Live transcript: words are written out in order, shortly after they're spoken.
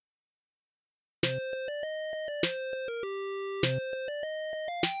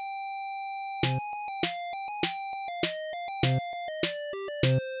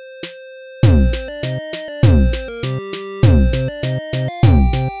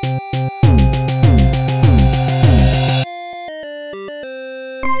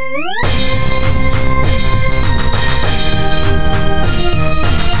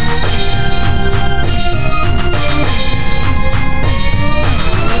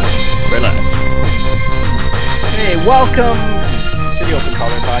Welcome to the Open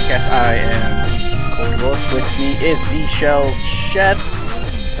Color Podcast. I am Corey Willis. With me is the Shells Shed.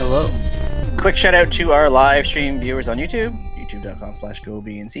 Hello. Quick shout out to our live stream viewers on YouTube,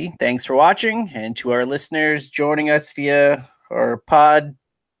 youtube.com/govnc. Thanks for watching. And to our listeners joining us via our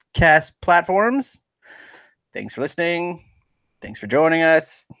podcast platforms, thanks for listening. Thanks for joining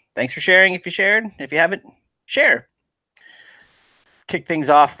us. Thanks for sharing if you shared. If you haven't, share. Kick things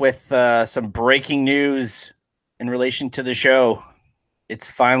off with some breaking news in relation to the show. It's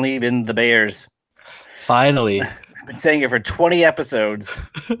finally been the Bears. Finally. I've been saying it for 20 episodes.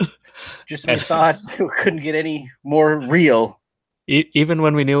 Just when we thought it couldn't get any more real. Even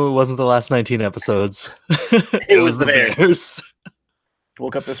when we knew it wasn't the last 19 episodes. It was the Bears.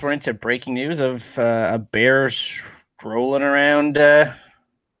 Woke up this morning to breaking news of a bear strolling around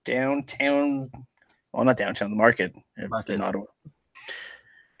downtown. Well, not downtown, the market. In Ottawa.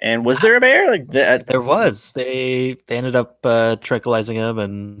 And was there a bear? There was. They ended up tranquilizing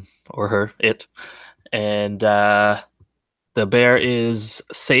him or her, and the bear is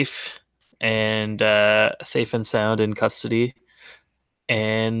safe and sound in custody,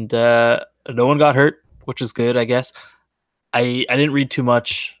 and no one got hurt, which is good, I guess. I didn't read too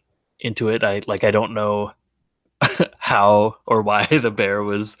much into it. I don't know how or why the bear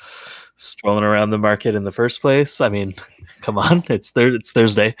was strolling around the market in the first place. I mean, come on, it's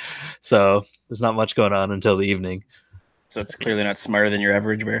Thursday, so there's not much going on until the evening. So it's clearly not smarter than your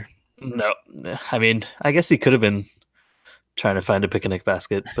average bear. No, I mean, I guess he could have been trying to find a picnic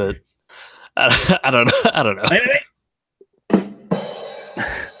basket, but I don't know.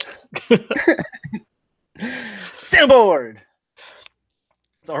 Sailboard.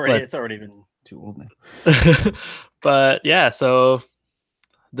 It's already been too old now. But yeah, so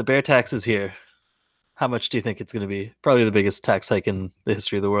the bear tax is here. How much do you think it's going to be? Probably the biggest tax hike in the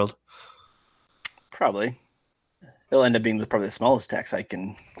history of the world. Probably. It'll end up being probably the smallest tax hike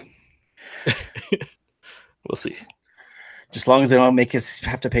in. We'll see. Just as long as they don't make us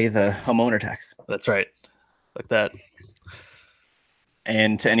have to pay the homeowner tax. That's right. Like that.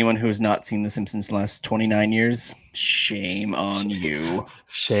 And to anyone who has not seen The Simpsons in the last 29 years, shame on you.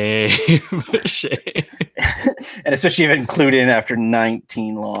 Shame. And especially if it included after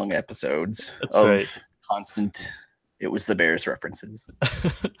 19 long episodes constant "it was the Bears" references.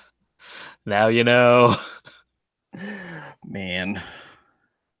 Now you know. Man.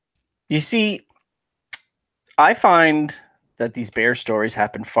 You see, I find that these bear stories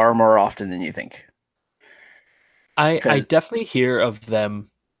happen far more often than you think. I definitely hear of them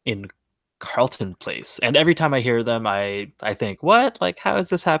in Carleton Place, and every time I hear them, I think, what? Like, how is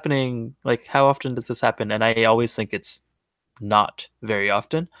this happening? Like, how often does this happen? And I always think it's not very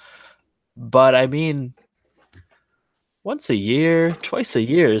often. But I mean, once a year, twice a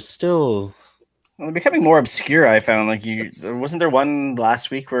year is still. Well, they're becoming more obscure. I found wasn't there one last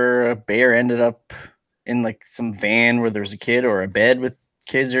week where a bear ended up in like some van where there was a kid or a bed with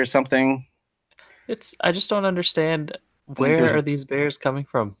kids or something. I just don't understand where are these bears coming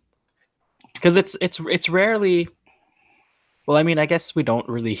from? Because it's rarely. Well, I mean, I guess we don't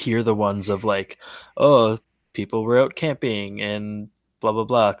really hear the ones of like, oh, people were out camping and blah blah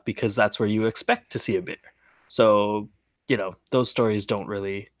blah, because that's where you expect to see a bear. So those stories don't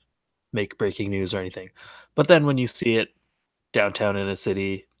really make breaking news or anything. But then when you see it downtown in a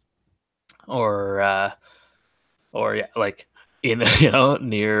city, or like in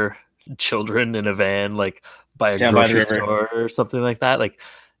near children in a van, like by a grocery store or something like that, like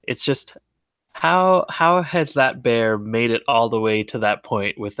it's just how has that bear made it all the way to that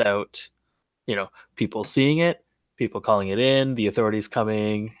point without people seeing it, people calling it in, the authorities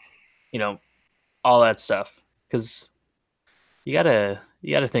coming, all that stuff? Because you gotta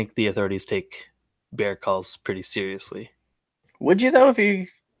think the authorities take bear calls pretty seriously. Would you though,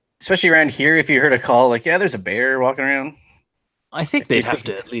 especially around here, if you heard a call like, yeah, there's a bear walking around? I think they'd have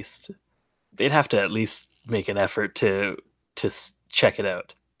to at least make an effort to check it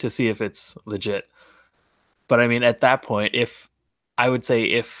out to see if it's legit. But I mean, at that point, if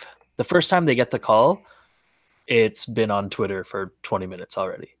the first time they get the call, it's been on Twitter for 20 minutes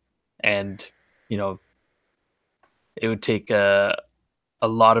already, and it would take a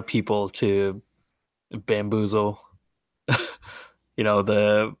lot of people to bamboozle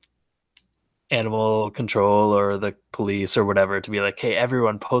the animal control or the police or whatever to be like, hey,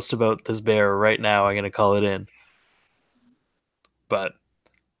 everyone post about this bear right now, I'm going to call it in. But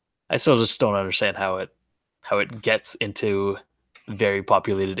I still just don't understand how it gets into very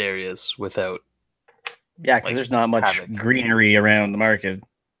populated areas without. Yeah, because there's not much greenery around the market.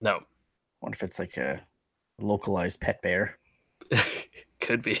 No. I wonder if it's like a localized pet bear.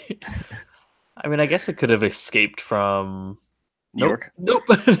 Could be. I mean, I guess it could have escaped from New York. Nope.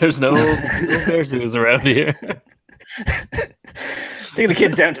 There's no bear zoos around here. Taking the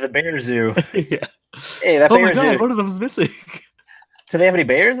kids down to the bear zoo. Yeah. Hey, that Oh bear my god, zoo. one of them's missing. Do they have any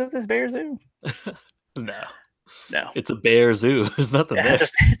bears at this bear zoo? No. No. It's a bear zoo. There's nothing there.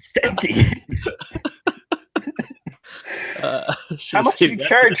 It's empty. How much do you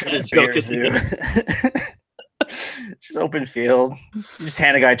charge for this bear zoo? Just open field. You just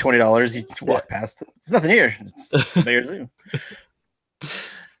hand a guy $20. You just walk past. There's nothing here. It's the bear zoo.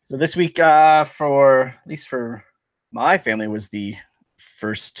 So this week, for at least for my family, was the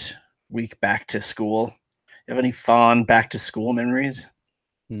first week back to school. You have any fond back to school memories?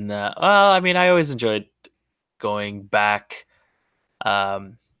 No. Well, I mean, I always enjoyed going back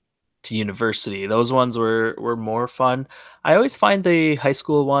to university. Those ones were more fun. I always find the high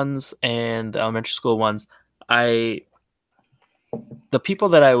school ones and the elementary school ones, the people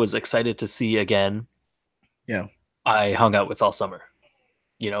that I was excited to see again, Yeah, I hung out with all summer.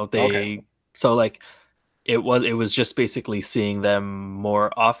 So like it was just basically seeing them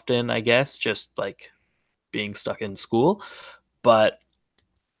more often, I guess, just like being stuck in school. But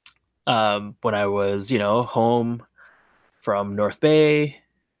when I was, home from North Bay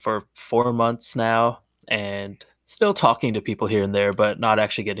for 4 months now and still talking to people here and there, but not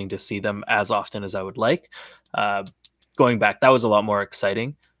actually getting to see them as often as I would like. Going back, that was a lot more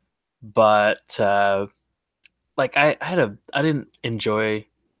exciting. But like I didn't enjoy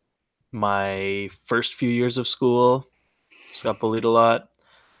my first few years of school. Just got bullied a lot.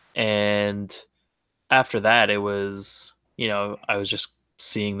 And after that, it was, I was just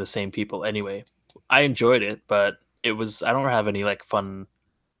seeing the same people anyway. I enjoyed it, but I don't have any like fun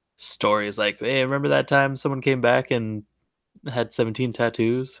stories like, hey, remember that time someone came back and had 17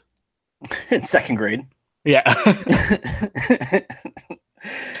 tattoos? In second grade. Yeah.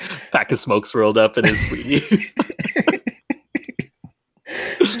 Pack of smokes rolled up in his sleeve.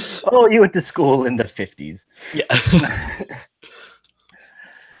 Oh, you went to school in the 50s. Yeah.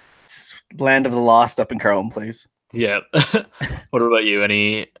 Land of the Lost up in Carlton Place. Yeah. What about you?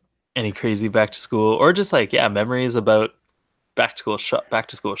 Any crazy back to school or just like memories about back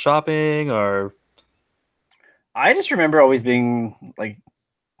to school shopping? Or I just remember always being like,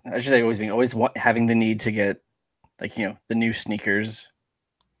 always having the need to get like, the new sneakers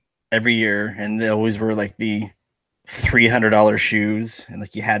every year, and they always were like the $300 shoes, and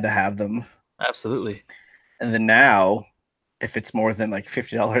like you had to have them. Absolutely. And then now, if it's more than like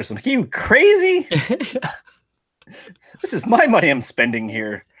 $50, I'm like, you crazy? This is my money I'm spending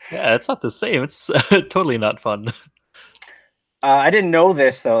here. Yeah, it's not the same. It's totally not fun. I didn't know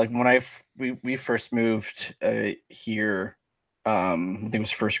this though. Like when we first moved here, I think it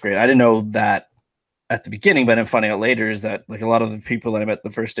was first grade. I didn't know that at the beginning, but I'm finding out later is that like a lot of the people that I met the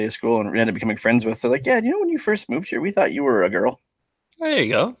first day of school and ended up becoming friends with, they're like, yeah, when you first moved here, we thought you were a girl. There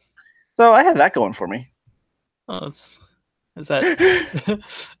you go. So I had that going for me. Oh, is that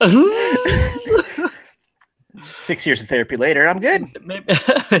 6 years of therapy later? I'm good. Maybe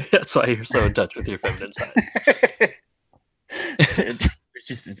that's why you're so in touch with your feminine side.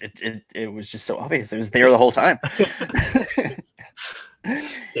 It was just so obvious. It was there the whole time.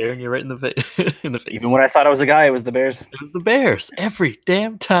 Staring you right in the face. Even when I thought I was a guy, it was the Bears. It was the Bears. Every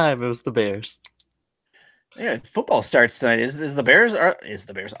damn time it was the Bears. Yeah, football starts tonight.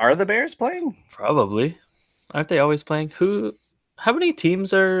 Are the Bears playing? Probably. Aren't they always playing? How many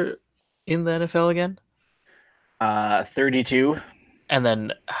teams are in the NFL again? 32. And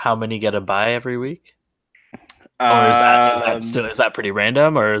then how many get a bye every week? Or is that pretty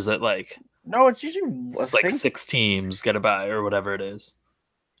random, or is it like no, it's usually like 6 teams get a bye or whatever it is?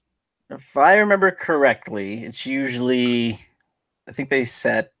 If I remember correctly, it's usually, I think they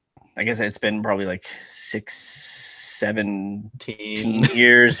set, I guess it's been probably like 17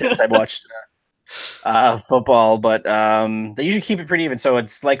 years since I've watched football, but they usually keep it pretty even. So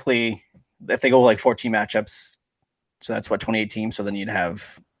it's likely if they go like 14 matchups, so that's what, 28 teams. So then you'd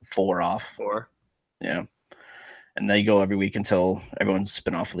have 4 off. 4. Yeah. And they go every week until everyone's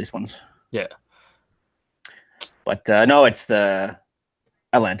been off at least once. Yeah. But no, it's the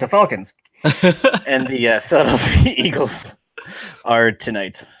Atlanta Falcons and the Philadelphia Eagles are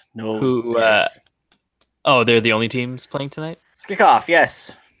tonight. No. They're the only teams playing tonight? It's kickoff,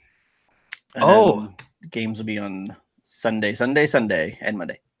 yes. And games will be on Sunday, and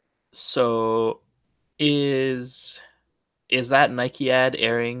Monday. So is that Nike ad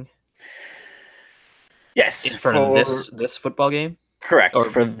airing? Yes. In front of this football game? Correct. Or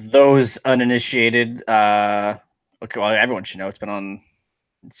for those uninitiated, okay, well, everyone should know it's been on.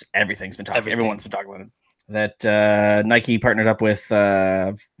 Everything's been talking. Everyone's been talking about it. That Nike partnered up with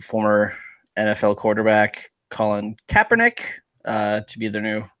former NFL quarterback Colin Kaepernick to be their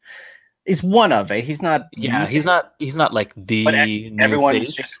new. He's one of it. He's not. Yeah, he's not like the new everyone's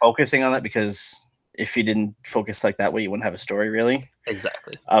face. just focusing on that because if you didn't focus like that way, you wouldn't have a story really.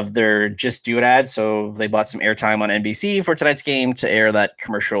 Exactly. Of their Just Do It ad. So they bought some airtime on NBC for tonight's game to air that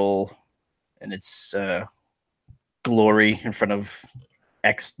commercial and its glory in front of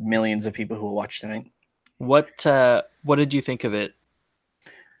X millions of people who will watch tonight. What did you think of it?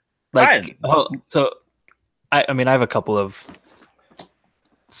 Like, I mean, I have a couple of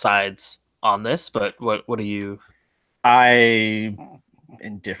sides on this, but what do you? I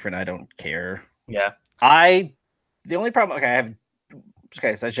indifferent. I don't care. Yeah. The only problem. Okay, I have.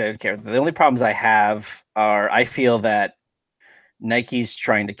 Okay, so I shouldn't care. The only problems I have are I feel that Nike's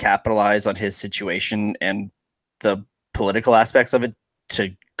trying to capitalize on his situation and the political aspects of it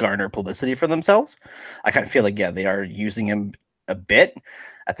to garner publicity for themselves. I kind of feel like, yeah, they are using him a bit.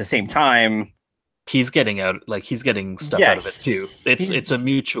 At the same time, he's getting stuff out of it too. It's a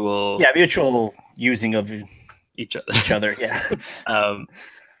mutual using of each other. Yeah.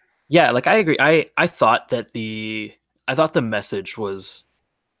 Yeah, like I agree. I thought the message was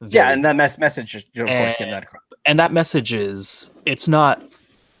and that message of course came that across. And that message it's not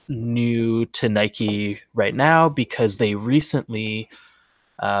new to Nike right now because they recently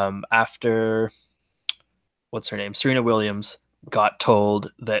after what's her name? Serena Williams got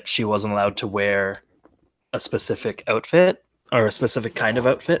told that she wasn't allowed to wear a specific outfit or a specific kind of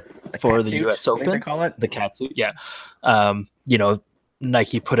outfit for the US Open. They call it the cat suit. Yeah.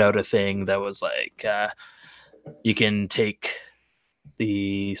 Nike put out a thing that was like, you can take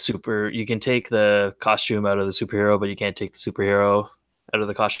the costume out of the superhero, but you can't take the superhero out of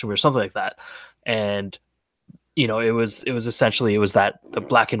the costume or something like that. And, it was essentially, the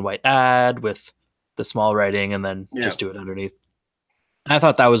black and white ad with the small writing and then just do it underneath. And I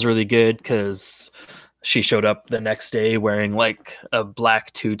thought that was really good because she showed up the next day wearing like a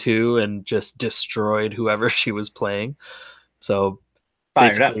black tutu and just destroyed whoever she was playing. So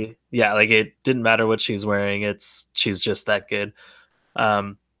basically, yeah, like it didn't matter what she's wearing. She's just that good.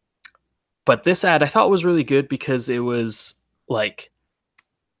 But this ad I thought was really good because it was like,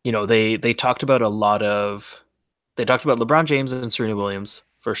 they talked about LeBron James and Serena Williams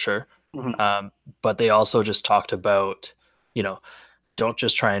for sure. Mm-hmm. But they also just talked about, don't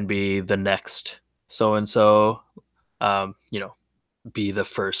just try and be the next so-and-so, be the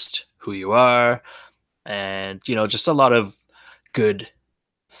first who you are. And, just a lot of good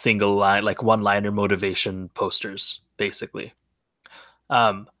single line, like one-liner motivation posters, basically.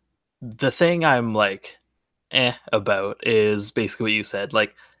 The thing I'm like, about is basically what you said.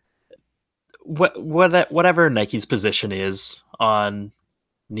 Like, whatever Nike's position is on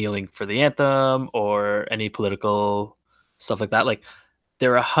kneeling for the anthem or any political stuff like that, like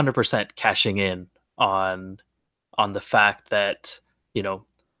they're 100% cashing in on the fact that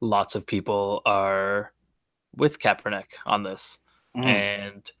lots of people are with Kaepernick on this,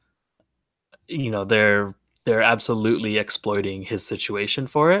 and they're absolutely exploiting his situation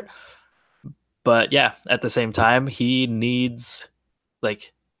for it. But yeah, at the same time, he needs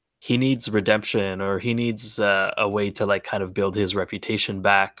redemption, or he needs a way to like kind of build his reputation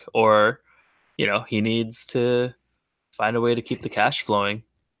back, or he needs to find a way to keep the cash flowing.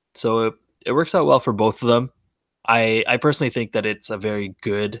 So it works out well for both of them. I personally think that it's a very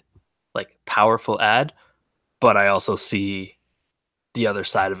good, like, powerful ad, but I also see the other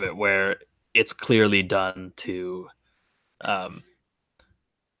side of it where it's clearly done to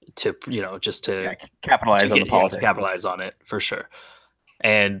just to capitalize on the politics, capitalize on it for sure.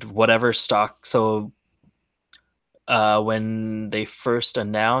 And whatever stock, so when they first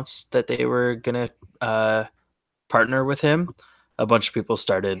announced that they were gonna partner with him, a bunch of people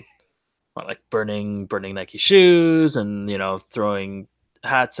started like burning Nike shoes and throwing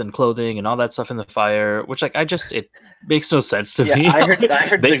hats and clothing and all that stuff in the fire, which like it makes no sense to me. I heard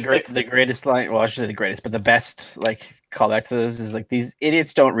the greatest line. Well, I should say the greatest, but the best like callback to this is like, these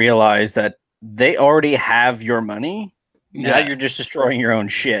idiots don't realize that they already have your money. Now you're just destroying your own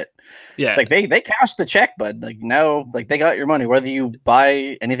shit. Yeah, it's like they cashed the check, bud. Like now, like they got your money. Whether you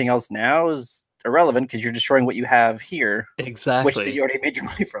buy anything else now is irrelevant because you're destroying what you have here, exactly, which you already made your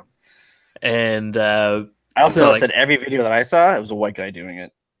money from. And I also noticed that every video that I saw, it was a white guy doing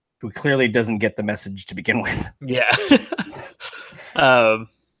it, who clearly doesn't get the message to begin with. Yeah.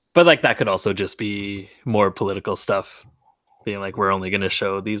 But like that could also just be more political stuff, being like, we're only going to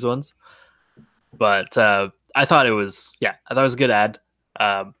show these ones. But I thought it was a good ad.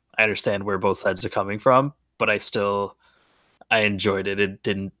 I understand where both sides are coming from, but I enjoyed it. It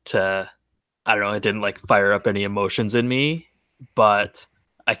didn't, I don't know, it didn't like fire up any emotions in me, but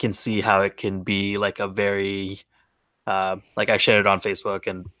I can see how it can be like a very like I shared it on Facebook,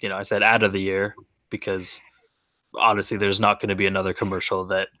 and I said ad of the year because honestly, there's not going to be another commercial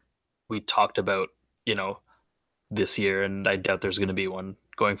that we talked about, this year, and I doubt there's going to be one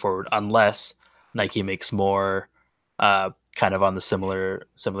going forward unless Nike makes more kind of on the similar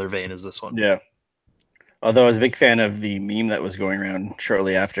vein as this one. Yeah. Although I was a big fan of the meme that was going around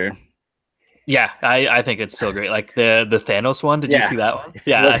shortly after. Yeah, I think it's still great. Like the Thanos one. Did you see that one?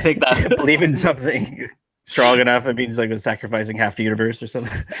 Yeah, I think that believe in something strong enough, it means like sacrificing half the universe or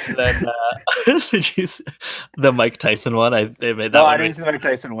something. Then did you see the Mike Tyson one? I made that. No, I didn't see the Mike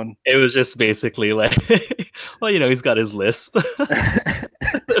Tyson one. It was just basically like, well, he's got his lisp.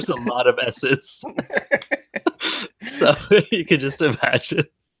 There's a lot of S's, so you could just imagine.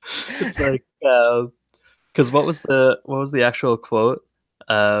 It's like, because what was the actual quote?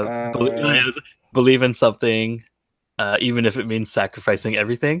 Believe in something, even if it means sacrificing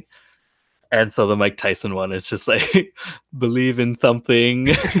everything. And so the Mike Tyson one is just like, believe in something,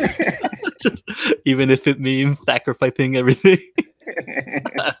 just, even if it means sacrificing everything.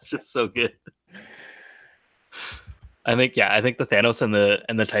 That's just so good. I think the Thanos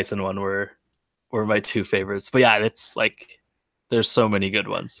and the Tyson one were my two favorites. But yeah, it's like there's so many good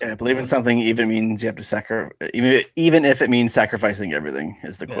ones. Yeah, believe in something even means you have to sacrifice, even if it means sacrificing everything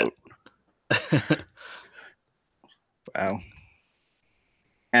is the quote. Wow.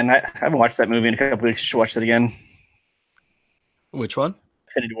 And I haven't watched that movie in a couple weeks. You should watch that again. Which one?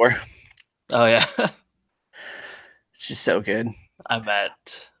 Infinity War. Oh yeah. It's just so good. I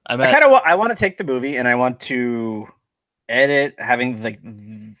want to take the movie and I want to edit having like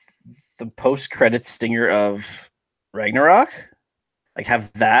the post-credits stinger of Ragnarok. Like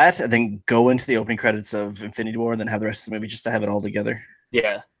have that and then go into the opening credits of Infinity War and then have the rest of the movie just to have it all together.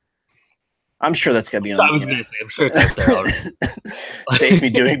 Yeah. I'm sure that's gonna be on. I'm sure it's out there already. saves me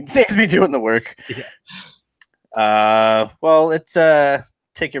doing the work. Yeah. Well, let's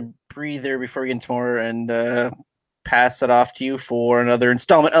take a breather before we get into more and pass it off to you for another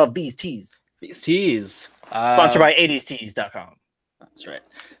installment of Bees Tees. Bees Tees. Sponsored by 80stees.com. That's right.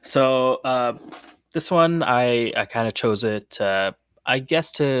 So this one I kind of chose it I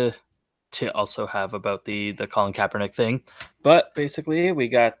guess to also have about the Colin Kaepernick thing. But basically we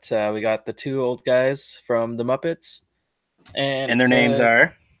got the two old guys from the Muppets. And their names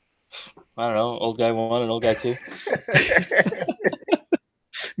are, I don't know, old guy 1 and old guy 2.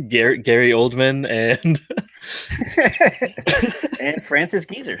 Gary Oldman and Francis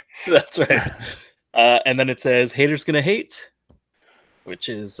Geezer. That's right. And then it says haters gonna hate, which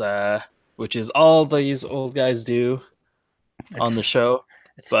is all these old guys do on the show.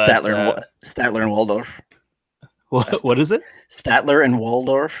 It's Statler and Waldorf. What is it? Statler and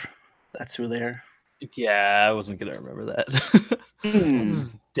Waldorf. That's who they are. Yeah, I wasn't gonna remember that.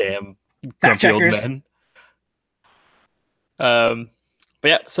 Damn fact checkers. Old men. But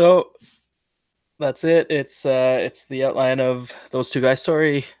yeah, so that's it. It's the outline of those two guys.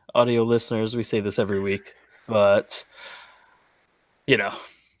 Sorry, audio listeners, we say this every week, but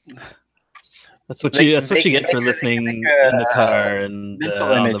that's what you get for listening in the car and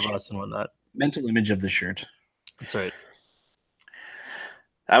on the bus and whatnot. Mental image of the shirt. That's right.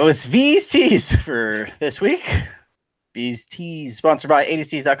 That was Bees Tees for this week. Bees Tees, sponsored by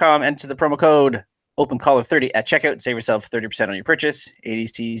 80stees.com. Enter the promo code OpenCollar30 at checkout and save yourself 30% on your purchase.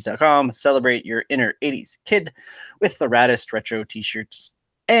 80stees.com. Celebrate your inner 80s kid with the raddest retro t-shirts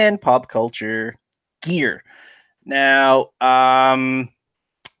and pop culture gear. Now,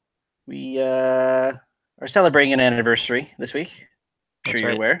 we are celebrating an anniversary this week. I'm sure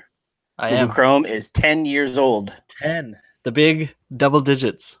you're aware. Google Chrome is 10 years old. 10. The big double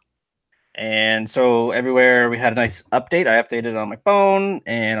digits. And so everywhere we had a nice update. I updated on my phone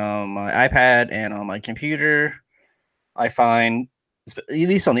and on my iPad and on my computer. I find, at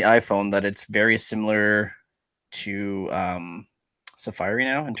least on the iPhone, that it's very similar to Safari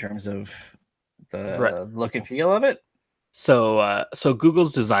now in terms of the look and feel of it. So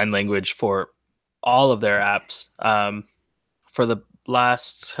Google's design language for all of their apps, for the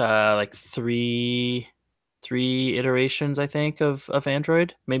last like three iterations, I think, of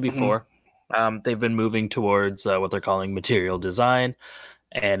Android, maybe 4. They've been moving towards what they're calling material design,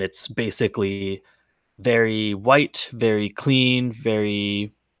 and it's basically very white, very clean,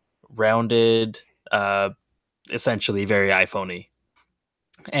 very rounded, essentially very iPhone-y.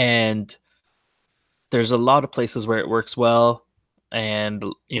 And there's a lot of places where it works well, and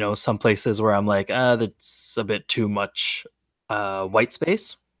some places where I'm like, that's a bit too much white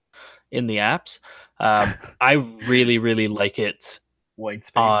space in the apps. I really, really like it white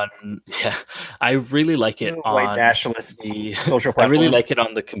space. Yeah, I really like it White on nationalist the social I really platform. like it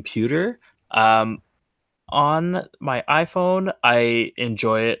on the computer. On my iPhone, I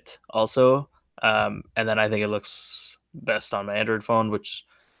enjoy it also. And then I think it looks best on my Android phone, which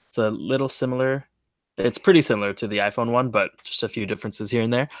it's a little similar. It's pretty similar to the iPhone one, but just a few differences here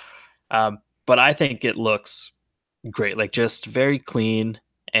and there. But I think it looks great, like just very clean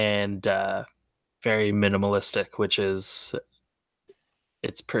and very minimalistic, which is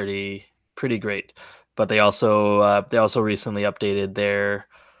it's pretty great. But they also recently updated their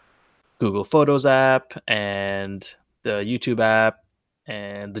Google Photos app and the YouTube app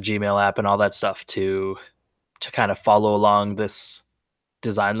and the Gmail app and all that stuff to kind of follow along this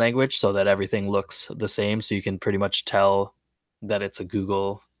design language so that everything looks the same, so you can pretty much tell that it's a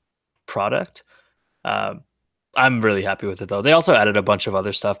Google product. Um, I'm really happy with it though. They also added a bunch of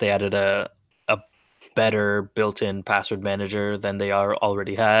other stuff. They added a better built-in password manager than they are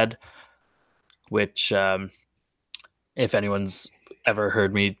already had, which if anyone's ever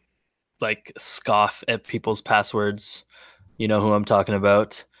heard me like scoff at people's passwords, you know who I'm talking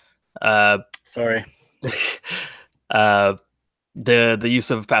about. Uh, Sorry. uh, the use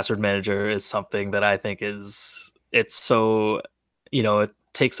of password manager is something that I think it's so, it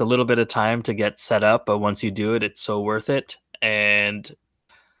takes a little bit of time to get set up, but once you do it, it's so worth it. And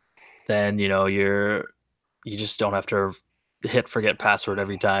then you just don't have to hit forget password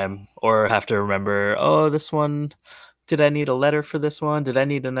every time or have to remember, oh, this one, did I need a letter for this one? Did I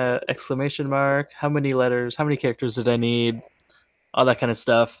need an exclamation mark? How many letters? How many characters did I need? All that kind of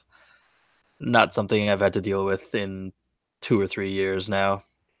stuff. Not something I've had to deal with in 2 or 3 years now.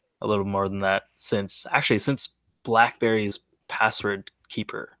 A little more than that since BlackBerry's Password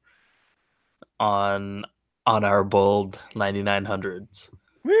Keeper on our bold 9900s.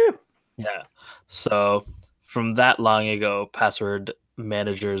 Woo! Yeah. So from that long ago, password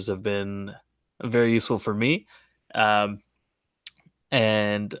managers have been very useful for me. Um,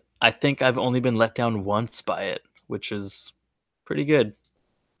 and I think I've only been let down once by it, which is pretty good.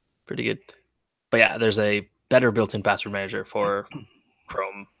 Pretty good. But yeah, there's a better built-in password manager for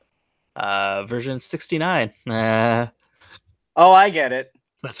Chrome, version 69. Oh, I get it.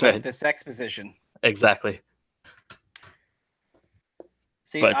 That's With right. the sex position. Exactly.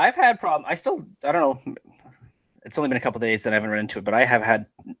 See, But I've had problem. I don't know. It's only been a couple days that I haven't run into it, but I have had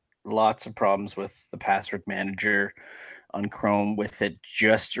lots of problems with the password manager on Chrome with it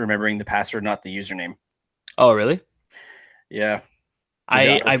just remembering the password, not the username. oh, really? Yeah.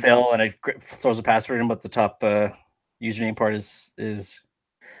 I Autofill and it throws the password in, but the top username part is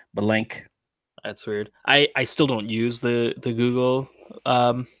blank. That's weird. I still don't use the Google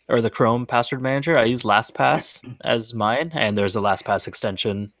or the Chrome password manager. I use LastPass as mine, and there's a LastPass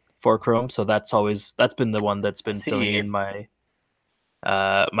extension for Chrome, so that's been the one that's been filling in my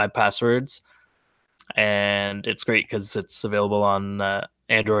my passwords, and it's great because it's available on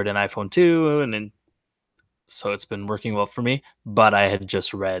Android and iPhone too, and then so it's been working well for me. But I had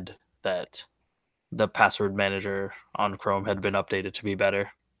just read that the password manager on Chrome had been updated to be better.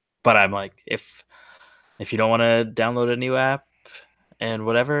 But I'm like, if you don't want to download a new app and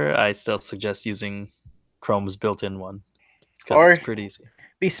whatever, I still suggest using Chrome's built-in one because Or it's pretty easy.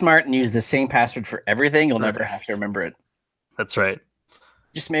 be smart and use the same password for everything. You'll never have to remember it. That's right.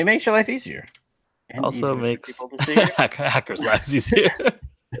 Just may make your life easier. And also easier makes for people to see hackers' lives easier.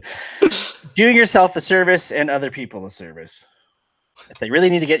 Doing yourself a service and other people a service. If they really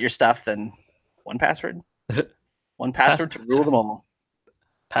need to get your stuff, then one password. One password to rule them all.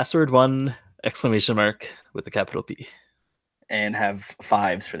 Password 1 exclamation mark with the capital P. And have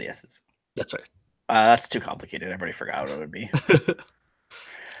 5s for the S's. That's right. That's too complicated. I've already forgot what it would be.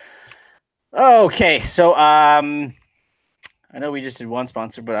 Okay, so I know we just did one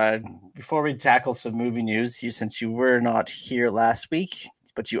sponsor, but before we tackle some movie news, since you were not here last week,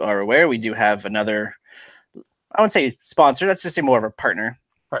 but you are aware, we do have another, I wouldn't say sponsor, let's just say more of a partner.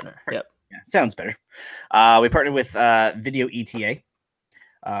 Yep. Yeah, sounds better. We partnered with Video ETA,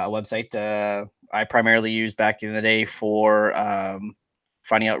 a website I primarily used back in the day for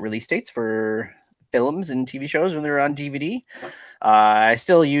finding out release dates for films and TV shows when they were on DVD. I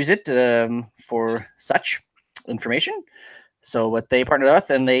still use it for such information. So what they partnered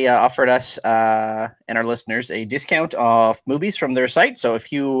with, and they offered us and our listeners a discount off movies from their site. So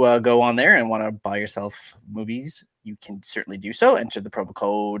if you go on there and want to buy yourself movies, you can certainly do so. Enter the promo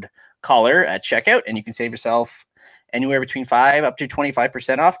code COLLAR at checkout, and you can save yourself anywhere between 5 up to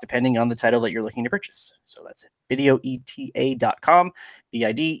 25% off, depending on the title that you're looking to purchase. So that's it. Videoeta.com,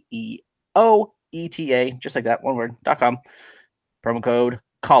 BIDEOETA, just like that, one word, .com. Promo code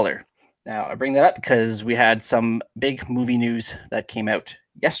COLLAR. Now, I bring that up because we had some big movie news that came out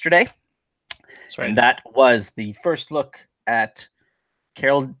yesterday. That's right. And that was the first look at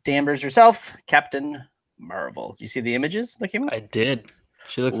Carol Danvers herself, Captain Marvel. Do you see the images that came out? I did.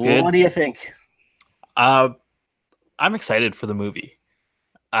 She looks good. What do you think? I'm excited for the movie.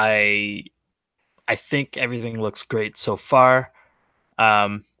 I think everything looks great so far.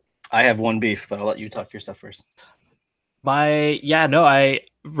 I have one beef, but I'll let you talk your stuff first.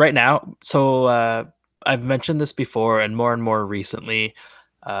 Right now, so I've mentioned this before and more recently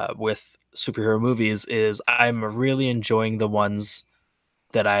with superhero movies is I'm really enjoying the ones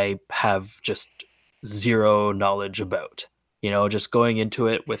that I have just zero knowledge about. Just going into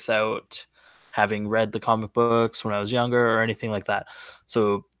it without having read the comic books when I was younger or anything like that.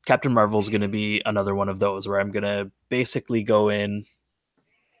 So Captain Marvel's going to be another one of those where I'm going to basically go in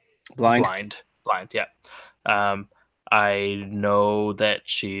blind, yeah. Um, I know that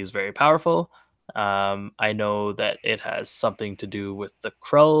she's very powerful. I know that it has something to do with the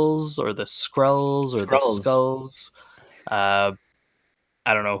Krulls or the Skrulls or the Skulls. I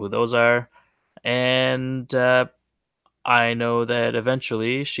don't know who those are. And I know that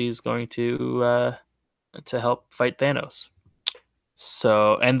eventually she's going to help fight Thanos.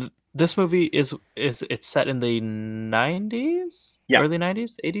 So, and this movie is it's set in the 90s? Yeah. Early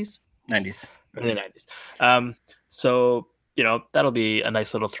 90s, 80s? 90s. Early 90s. So, that'll be a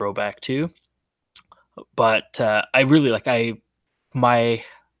nice little throwback too. But I really my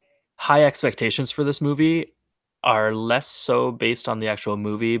high expectations for this movie are less so based on the actual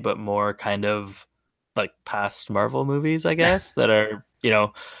movie, but more kind of like past Marvel movies, I guess, that are,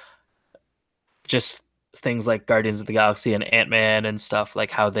 just things like Guardians of the Galaxy and Ant-Man and stuff,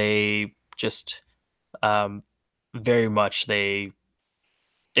 like how they just very much they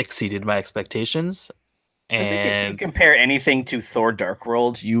exceeded my expectations. And I think if you compare anything to Thor Dark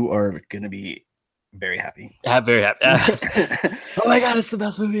World, you are going to be very happy. I'm very happy. Oh my God, it's the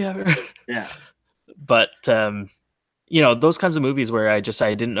best movie ever. Yeah. But, those kinds of movies where I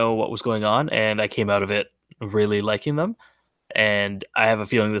didn't know what was going on and I came out of it really liking them. And I have a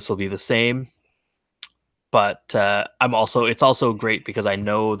feeling this will be the same. But it's also great because I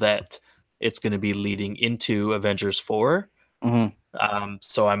know that it's going to be leading into Avengers 4. Mm-hmm.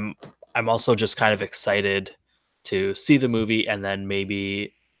 So I'm also just kind of excited to see the movie and then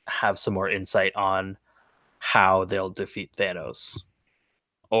maybe have some more insight on how they'll defeat Thanos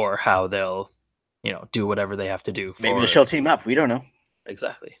or how they'll, do whatever they have to do. Maybe she'll team up. We don't know.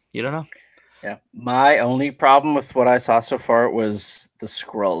 Exactly. You don't know. Yeah. My only problem with what I saw so far was the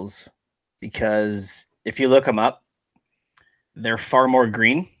Skrulls, because if you look them up, they're far more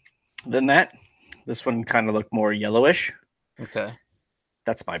green than that. This one kind of looked more yellowish. Okay.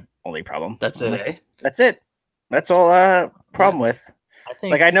 That's my only problem. That's it, eh? That's it. That's all problem with.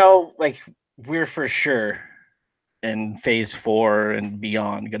 I know, we're for sure in phase 4 and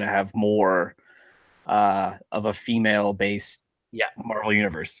beyond going to have more of a female-based Marvel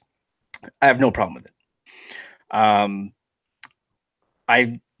universe. I have no problem with it.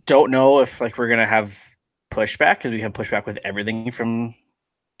 I don't know if we're going to have pushback, because we have pushback with everything from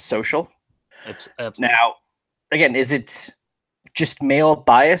social. Absolutely. Now, again, is it just male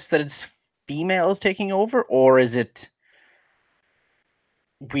bias that it's females taking over, or is it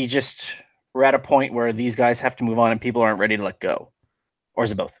we're at a point where these guys have to move on and people aren't ready to let go, or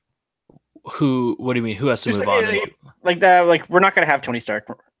is it both? What do you mean? Who has to move on? We're not going to have Tony Stark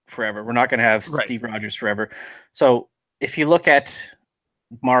forever. We're not going to have Steve Rogers forever. So if you look at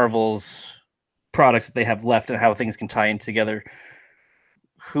Marvel's products that they have left and how things can tie in together,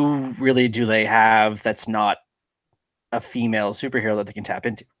 who really do they have that's not a female superhero that they can tap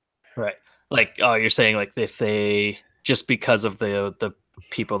into? Right. You're saying if they, just because of the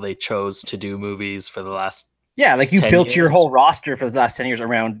people they chose to do movies for the last you built years. Your whole roster for the last 10 years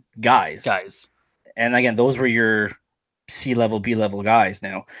around guys. And again, those were your C-level, B-level guys.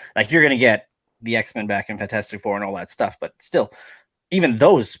 Now, you're going to get the X-Men back in Fantastic Four and all that stuff, but still, even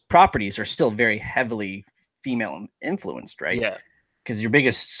those properties are still very heavily female influenced, right? Yeah. Because your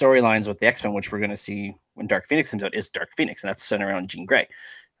biggest storylines with the X-Men, which we're going to see when Dark Phoenix comes out, is Dark Phoenix, and that's centered around Jean Grey.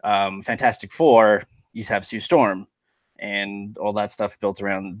 Fantastic Four, you have Sue Storm, and all that stuff built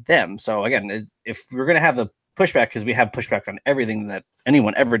around them. So again, if we're going to have the pushback, because we have pushback on everything that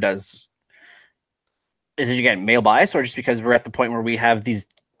anyone ever does, is it again male bias, or just because we're at the point where we have these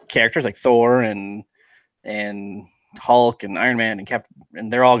characters like Thor and Hulk and Iron Man and Captain,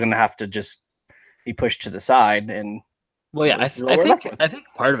 and they're all going to have to just be pushed to the side? And I think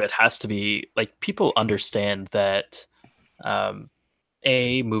part of it has to be people understand that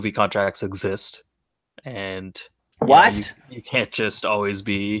movie contracts exist, and you can't just always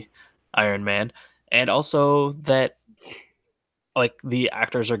be Iron Man, and also that like the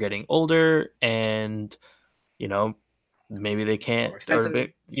actors are getting older, and you know maybe they can't, More or expensive.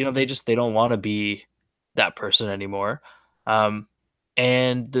 they don't want to be that person anymore. Um,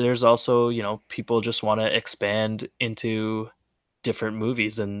 and there's also people just want to expand into different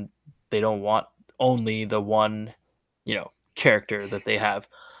movies, and they don't want only the one character that they have.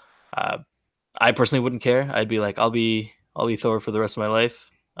 Uh, I personally wouldn't care. I'd be like, I'll be Thor for the rest of my life.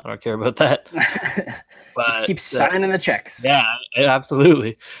 I don't care about that. Just But keep signing the checks. yeah,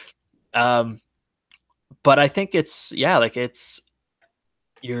 absolutely. Um, but I think it's like it's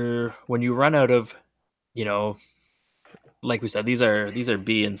you're when you run out of you know like we said, these are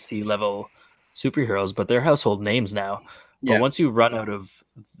B and C level superheroes, but they're household names now. But Yeah. once you run out of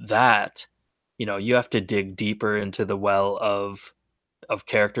that, you have to dig deeper into the well of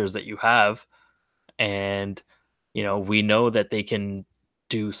characters that you have, and we know that they can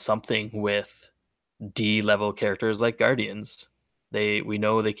do something with D level characters like Guardians. We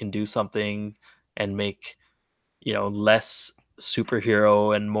know they can do something and make less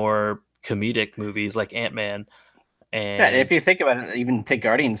superhero and more comedic movies like Ant-Man. Yeah, if And you think about it, even take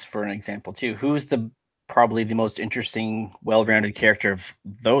Guardians for an example too. Who's the probably the most interesting, well-rounded character of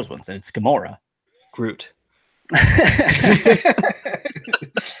those ones? And it's Gamora. Groot.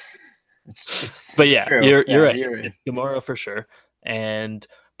 But it's yeah, true. you're Yeah, right. you're right. It's Gamora for sure. And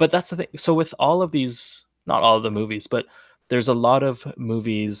but that's the thing. So with all of these, not all of the movies, but there's a lot of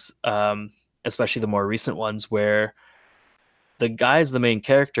movies, especially the more recent ones, where the guy's the main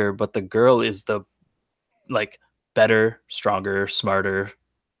character, but the girl is the like better, stronger, smarter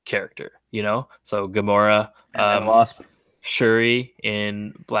character. So Gamora, And the Wasp. Shuri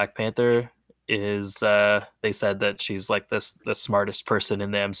in Black Panther is they said that she's like the smartest person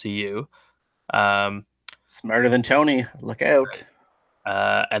in the MCU. Um, Smarter than Tony. Look out.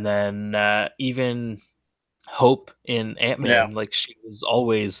 and then even Hope in Yeah. Ant-Man, like she was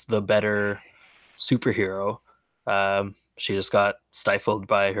always the better superhero. She just got stifled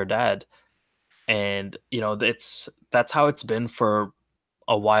by her dad, and that's how it's been for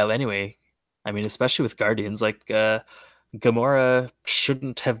a while anyway. I mean, especially with Guardians, like Gamora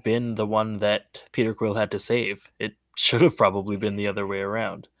shouldn't have been the one that Peter Quill had to save. It should have probably been the other way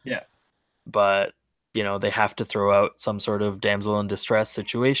around. Yeah. But they have to throw out some sort of damsel in distress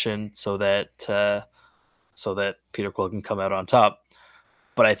situation so that Peter Quill can come out on top.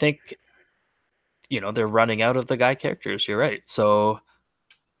 But I think they're running out of the guy characters. You're right, so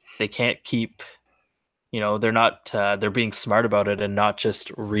they can't keep. They're not. They're being smart about it and not just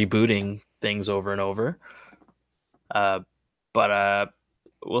rebooting things over and over. But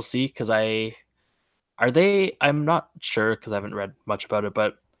we'll see. Because I'm not sure because I haven't read much about it.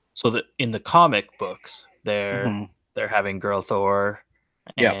 But so that in the comic books, Mm-hmm. they're having Girl Thor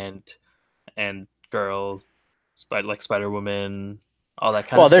Yeah. and Girl like Spider Woman, all that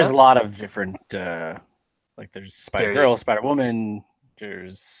kind Well, of there's stuff. a lot of different like there's Spider Girl, Very Spider Woman,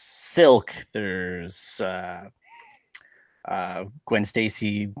 there's Silk, there's Gwen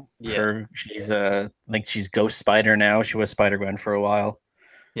Stacy. yeah She's I think she's Ghost Spider now. She was Spider Gwen for a while.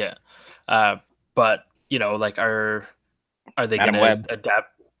 yeah. But like are they Madam gonna Web.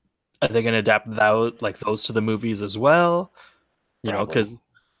 adapt? Are they gonna adapt those to the movies as well? Probably. Because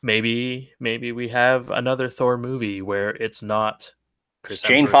maybe we have another Thor movie where it's not It's Chris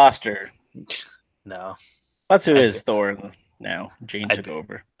Jane Hemsworth. Foster. No, That's who I'd is be, Thor now. Jane I'd took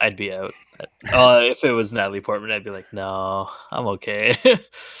over. I'd be out. If it was Natalie Portman, I'd be like, no, I'm okay.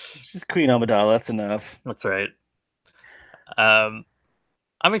 She's Queen Amidala. That's enough. That's right. Um,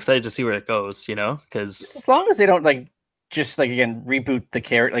 I'm excited to see where it goes. Because As long as they don't just again reboot the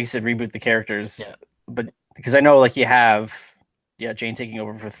character, like you said, reboot the characters. yeah, But because I know you have Jane taking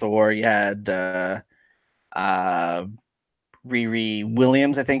over for Thor. You had Riri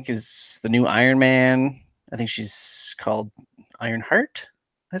Williams, I think, is the new Iron Man. I think she's called Ironheart,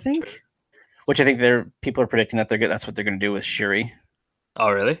 I think. sure. Which I think people are predicting that that's what they're going to do with Shuri. Oh,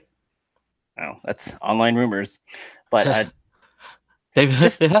 really? Oh, that's online rumors, but it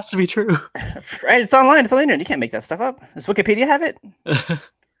has to be true. right, it's online. It's on the internet. You can't make that stuff up. Does Wikipedia have it?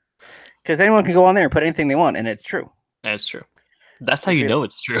 Because anyone can go on there and put anything they want, and it's true. That's true. That's how you know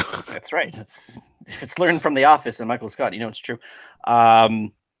it's true. That's right. If it's learned from The Office and Michael Scott, it's true.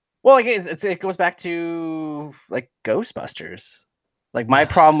 Well, it goes back to Ghostbusters. My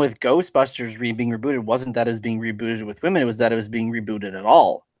problem with Ghostbusters being rebooted wasn't that it was being rebooted with women; it was that it was being rebooted at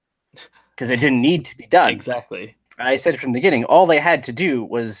all because it didn't need to be done. Exactly. I said from the beginning, all they had to do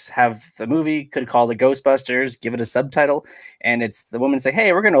was have the movie could call it Ghostbusters, give it a subtitle, and it's the woman say,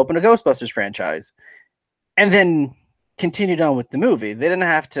 "Hey, we're going to open a Ghostbusters franchise," and then continued on with the movie. They didn't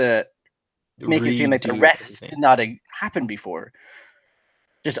have to make it seem like the redo rest everything. did not happen before.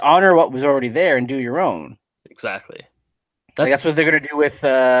 Just honor what was already there and do your own. Exactly. That's what they're going to do with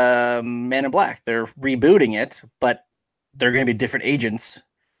Man in Black. They're rebooting it, but they're going to be different agents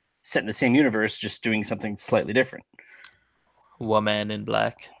set in the same universe, just doing something slightly different. Woman in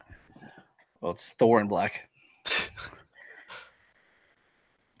Black. Well, it's Thor in Black.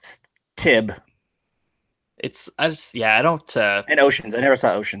 It's Tib. I don't. And Oceans. I never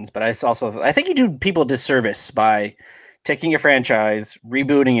saw Oceans, but I think you do people a disservice by taking a franchise,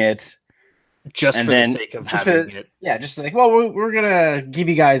 rebooting it, just for the sake of having it. Yeah, just like, well, we're gonna give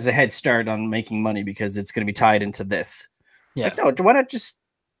you guys a head start on making money because it's gonna be tied into this. Yeah. Like, no, why not just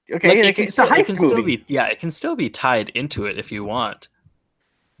it's a heist movie. It can still be tied into it if you want,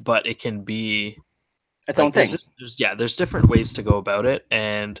 but it can be its own thing. There's different ways to go about it,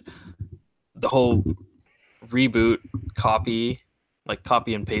 and the whole reboot copy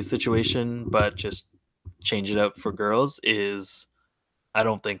and paste situation, but just change it up for girls I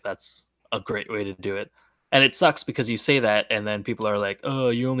don't think that's a great way to do it. And it sucks because you say that and then people are like, oh,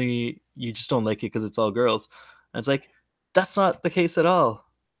 you just don't like it because it's all girls. And it's like, that's not the case at all.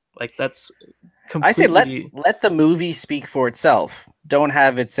 Like, that's completely... I say let the movie speak for itself. Don't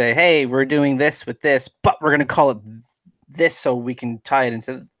have it say, hey, we're doing this with this, but we're going to call it this so we can tie it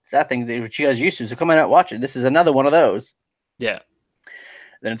into that thing that you guys used to. So come on out, watch it. This is another one of those. Yeah.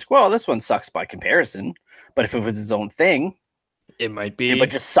 Then it's, well, this one sucks by comparison. But if it was its own thing, it might be. It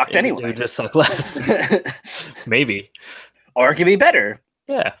would just sucked anyway. It would just suck less. Maybe. Or it could be better.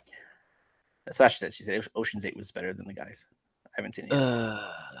 Yeah. That's what she said. Ocean's 8 was better than the guys. I haven't seen it yet.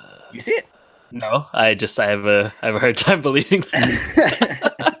 You see it? No, I have a hard time believing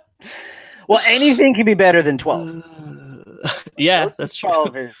that. Well, anything can be better than 12. Yeah, that's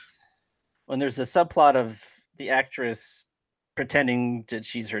 12 true. is when there's a subplot of the actress pretending that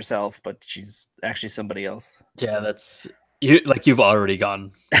she's herself, but she's actually somebody else. Yeah, that's you've already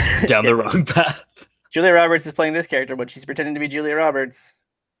gone down the wrong path. Julia Roberts is playing this character, but she's pretending to be Julia Roberts.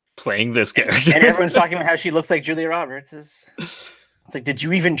 Playing this character. And everyone's talking about how she looks like Julia Roberts. It's like, did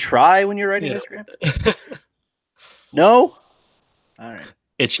you even try when you're writing the script? No? All right.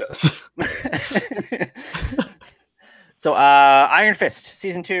 It shows. So Iron Fist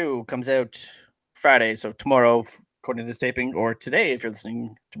season 2 comes out Friday, so tomorrow, according to this taping, or today if you're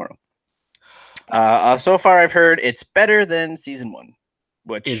listening tomorrow. So far I've heard it's better than season 1,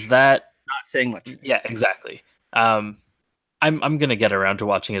 which is that not saying much. Yeah, exactly. I'm gonna get around to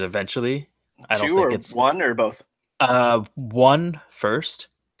watching it eventually. I don't think it's 1 or both. 1 first,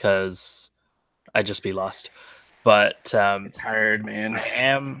 because I'd just be lost. But it's hard, man.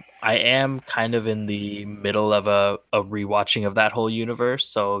 I am kind of in the middle of a rewatching of that whole universe.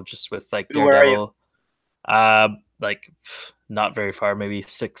 So just with like Daredevil, like not very far, maybe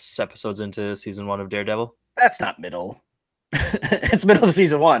 6 episodes into season 1 of Daredevil. That's not middle. It's middle of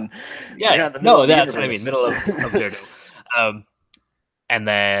season 1. Yeah, no, that's what I mean. Middle of Daredevil. And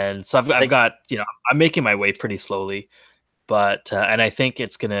then so I've got, I'm making my way pretty slowly, but and I think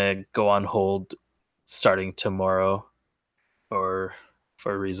it's gonna go on hold starting tomorrow, or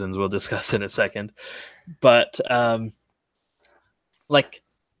for reasons we'll discuss in a second. But all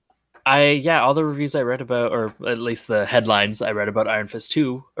the reviews I read about, or at least the headlines I read about Iron Fist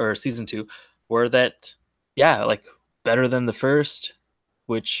 2 or season 2, were that better than the first,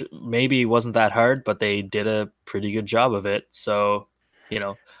 which maybe wasn't that hard, but they did a pretty good job of it. So,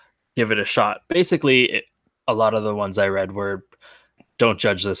 give it a shot. Basically, a lot of the ones I read were, don't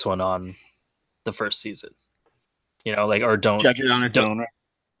judge this one on the first season, or don't judge it on its own.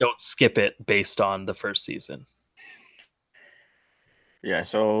 Don't skip it based on the first season. Yeah,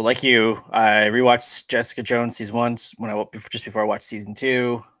 so like you, I rewatched Jessica Jones season 1 just before I watched season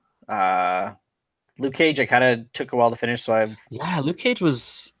 2. Luke Cage, I kind of took a while to finish, so Luke Cage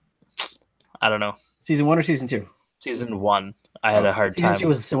was, I don't know, season 1 or season 2. Season 1, I had a hard time. Season 2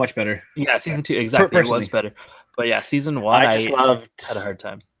 was so much better. Yeah, season 2 exactly it was better, but yeah, season 1 I had a hard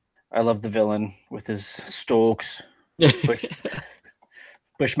time. I love the villain with his Stokes,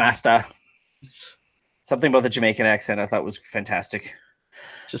 Bushmaster. Something about the Jamaican accent I thought was fantastic.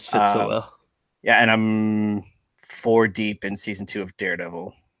 Just fits so well. Yeah, and I'm 4 deep in season 2 of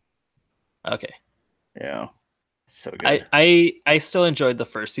Daredevil. Okay. Yeah, so good. I still enjoyed the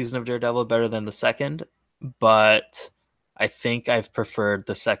first season of Daredevil better than the second, but I think I've preferred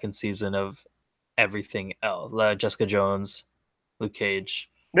the second season of everything else. Jessica Jones, Luke Cage.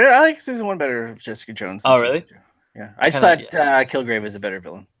 Yeah, I like season 1 better of Jessica Jones. Oh, really? Yeah, I just thought Kilgrave was a better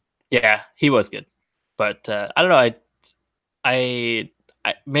villain. Yeah, he was good, but I don't know. I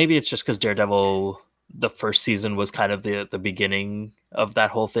maybe it's just because Daredevil the first season was kind of the beginning of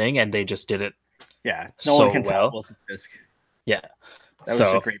that whole thing, and they just did it. Yeah, no one can top Wilson Fisk. Yeah, that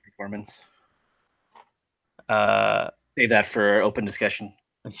was a great performance. Save that for open discussion.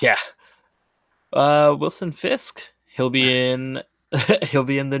 Yeah, Wilson Fisk. He'll be in. He'll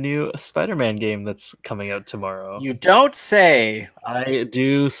be in the new Spider-Man game that's coming out tomorrow. You don't say. I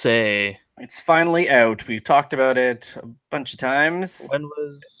do say. It's finally out. We've talked about it a bunch of times.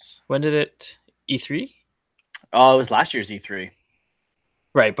 When did it E3? Oh, it was last year's E3.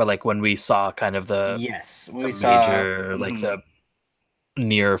 Right, but like when we saw kind of the saw like the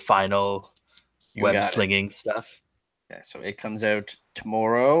near final web slinging stuff. Yeah, so it comes out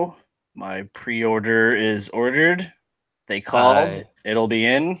tomorrow. My pre-order is ordered. They called. It'll be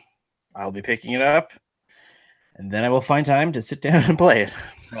in. I'll be picking it up, and then I will find time to sit down and play it.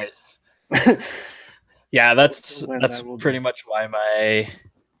 Nice. Yeah, that's pretty much why my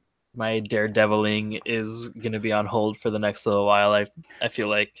Daredeviling is going to be on hold for the next little while. I feel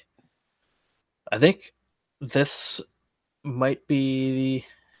like I think this might be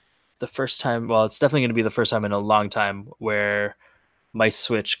the first time. Well, it's definitely going to be the first time in a long time where my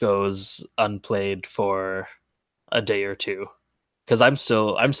Switch goes unplayed for a day or two, because I'm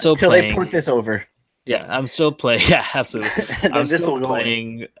still until playing. They port this over. Yeah, I'm still playing. Yeah, absolutely. I'm still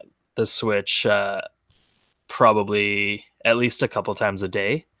playing the Switch probably at least a couple times a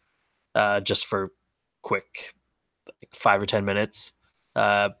day, just for quick, like 5 or 10 minutes.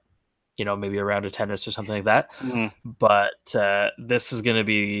 Maybe a round of tennis or something like that. But this is gonna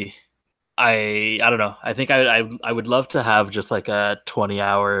be. I don't know. I think I would love to have just like a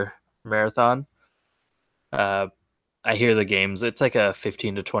 20-hour marathon. I hear the games. It's like a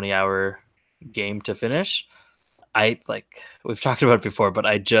 15 to 20-hour game to finish. We've talked about it before, but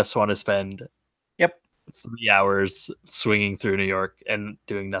I just want to spend 3 hours swinging through New York and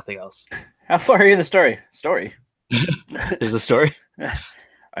doing nothing else. How far are you in the story? There's a story.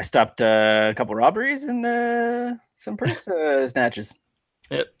 I stopped a couple robberies and some purse snatches.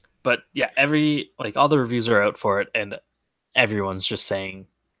 Yep. But yeah, all the reviews are out for it, and everyone's just saying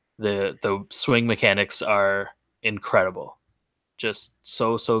the swing mechanics are incredible, just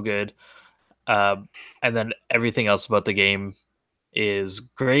so good. And then everything else about the game is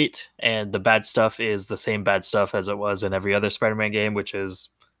great, and the bad stuff is the same bad stuff as it was in every other Spider-Man game, which is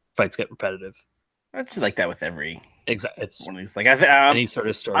fights get repetitive. It's like that with every it's one of these. Any sort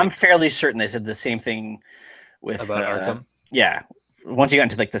of story. I'm fairly certain they said the same thing with about Arkham. Yeah, once you got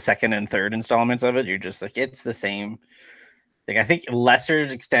into like the second and third installments of it, you're just like, it's the same thing. I think lesser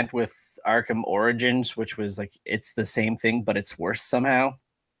extent with Arkham Origins, which was like, it's the same thing, but it's worse somehow.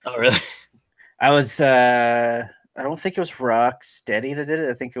 Oh, really? I don't think it was Rocksteady that did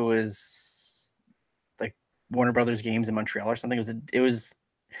it. I think it was like Warner Brothers Games in Montreal or something. It was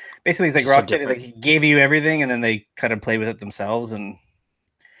basically, it's like Rocksteady like gave you everything, and then they kind of played with it themselves and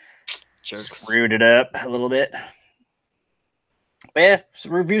screwed it up a little bit. But yeah,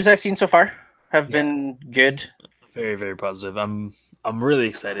 reviews I've seen so far have been good. Very, very positive. I'm really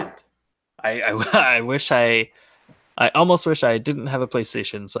excited. I wish I almost wish I didn't have a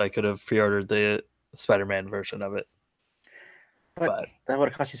PlayStation so I could have pre-ordered the Spider-Man version of it. But that would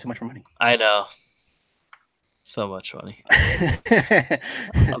have cost you so much more money. I know. So much money.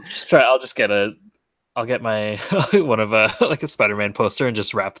 I'll get my one of like a Spider-Man poster and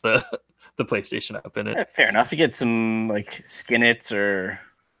just wrap the PlayStation up in it. Yeah, fair enough. You get some like Skinnits or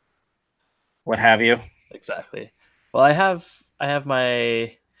what have you. Exactly. Well, I have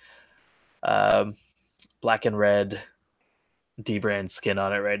my black and red D-brand skin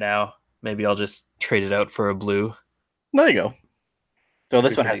on it right now. Maybe I'll just trade it out for a blue. There you go. So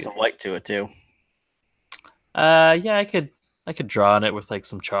this one has some white to it too. Yeah, I could draw on it with like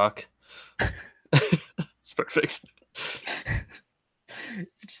some chalk. It's perfect. Just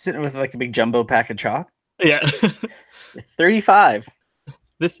sitting with like a big jumbo pack of chalk. Yeah. 35.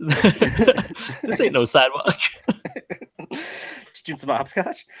 This ain't no sidewalk. Just doing some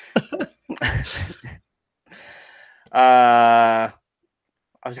hopscotch. I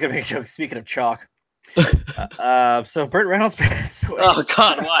was gonna make a joke. Speaking of chalk, so Burt Reynolds passed away. Oh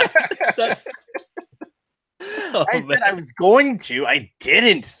God, why? I said I was going to. I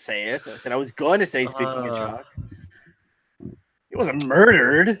didn't say it. I said I was going to say. Speaking of chalk, he wasn't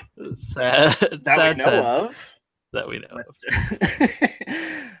murdered. That we know of.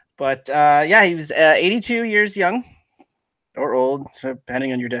 But yeah, he was 82 years young or old,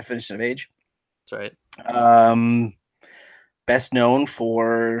 depending on your definition of age. That's right. Best known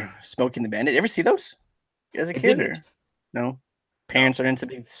for Smokey and the Bandit. You ever see those as a kid? Or no? Parents are into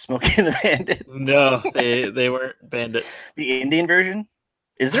Smokey and the Bandit. No, they weren't Bandit. The Indian version?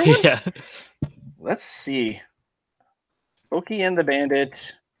 Is there one? Yeah. Let's see. Smokey and the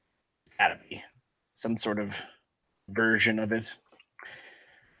Bandit. Gotta be some sort of version of it.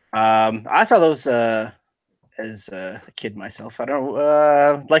 I saw those as a kid myself. I don't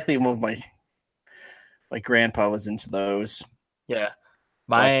know. Likely my grandpa was into those. Yeah.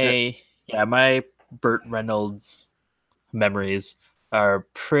 My Burt Reynolds memories are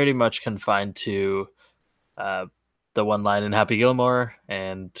pretty much confined to the one line in Happy Gilmore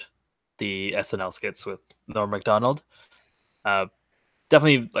and the SNL skits with Norm Macdonald.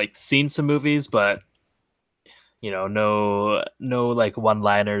 Definitely like seen some movies, but no like one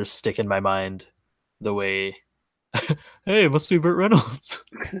liners stick in my mind the way hey, it must be Burt Reynolds.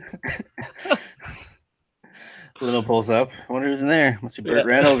 Little pulls up. I wonder who's in there. Must be Burt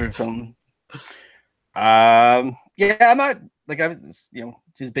Reynolds or something. Yeah, I'm not like I was,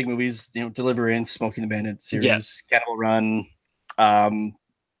 these big movies, Deliverance, Smokey and the Bandit series, Cannibal Run,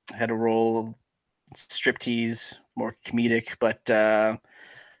 had a role, Striptease, more comedic, but the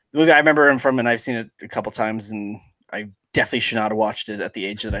movie I remember him from, and I've seen it a couple times, and I definitely should not have watched it at the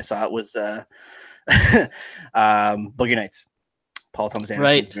age that I saw it, was Boogie Nights, Paul Thomas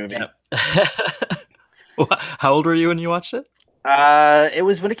Anderson's movie. Yeah. How old were you when you watched it? It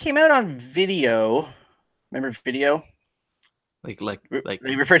was when it came out on video. Remember video? Like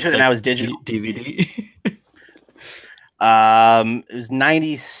they refer to it now as digital DVD. It was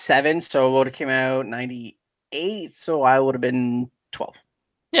 97, so it would have came out 98, so I would have been 12.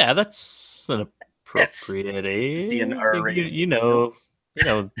 Yeah, that's an appropriate age. See an R-rated. You know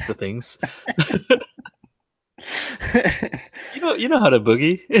the things. you know how to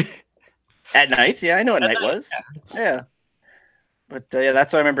boogie. At night, yeah, I know what night was. Yeah. But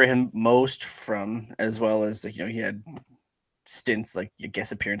that's what I remember him most from, as well as he had stints like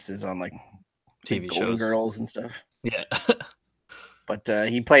guest appearances on like TV Golden shows, Girls and stuff. Yeah. But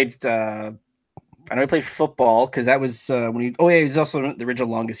he played. I know he played football because that was when he. Oh yeah, he was also in the original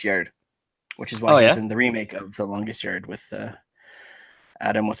Longest Yard, which is why he was in the remake of The Longest Yard with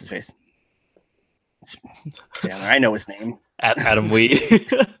Adam. What's his face? Sandler. I know his name. Adam Wee.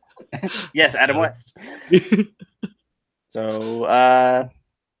 Yes, Adam West. So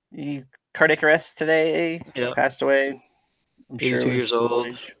he cardiac arrest today. Yeah. Passed away. I'm 82 sure years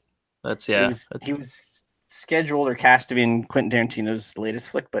old. That's He was scheduled or cast to be in Quentin Tarantino's latest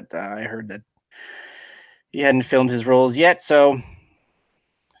flick, but I heard that he hadn't filmed his roles yet, so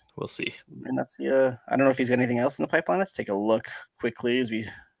we'll see. And that's I don't know if he's got anything else in the pipeline. Let's take a look quickly as we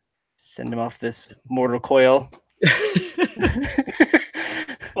send him off this mortal coil.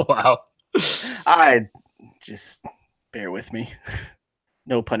 Wow. I just bear with me.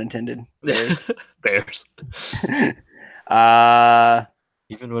 No pun intended. Bears.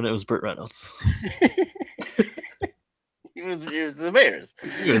 Even when it was Burt Reynolds. It was the Bears.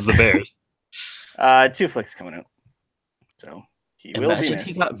 It was the Bears. 2 flicks coming out. So he will be missed.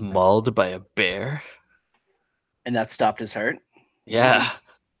 He got mauled by a bear. And that stopped his heart. Yeah.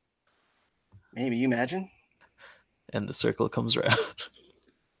 Maybe you imagine. And the circle comes around.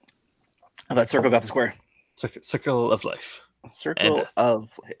 Oh, that circle got the square. Circle of life. Circle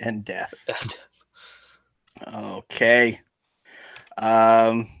of death. Okay.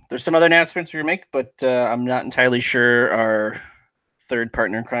 There's some other announcements we make, but I'm not entirely sure our third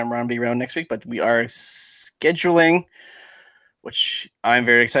partner in crime round be around next week, but we are scheduling, which I'm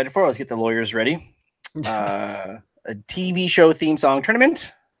very excited for. Let's get the lawyers ready. A TV show theme song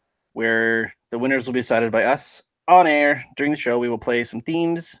tournament where the winners will be decided by us on air. During the show, we will play some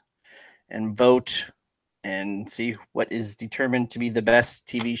themes and vote and see what is determined to be the best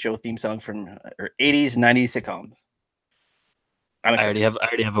TV show theme song from 80s, 90s sitcoms. I already have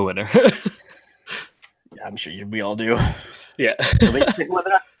a winner. Yeah, I'm sure we all do. Yeah. At least whether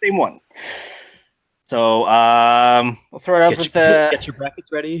that's the same one. So we'll throw it up with get your brackets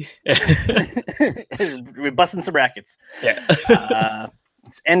ready. We're busting some brackets. Yeah.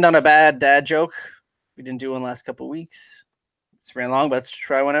 Let's end on a bad dad joke. We didn't do one last couple of weeks. It's ran long, but let's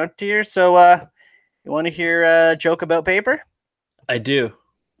try one out here. So you want to hear a joke about paper? I do.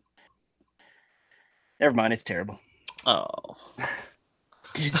 Never mind, it's terrible. Oh.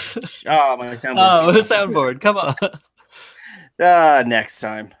 Oh, my soundboard. Oh, the soundboard. Come on. Next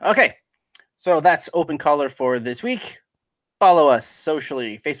time. Okay. So that's Open Collar for this week. Follow us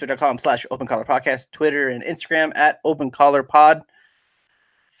socially, facebook.com/OpenCollarPodcast, Twitter and Instagram @OpenCollarPod.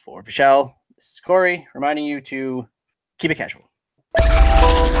 For Vishal, this is Corey, reminding you to keep it casual.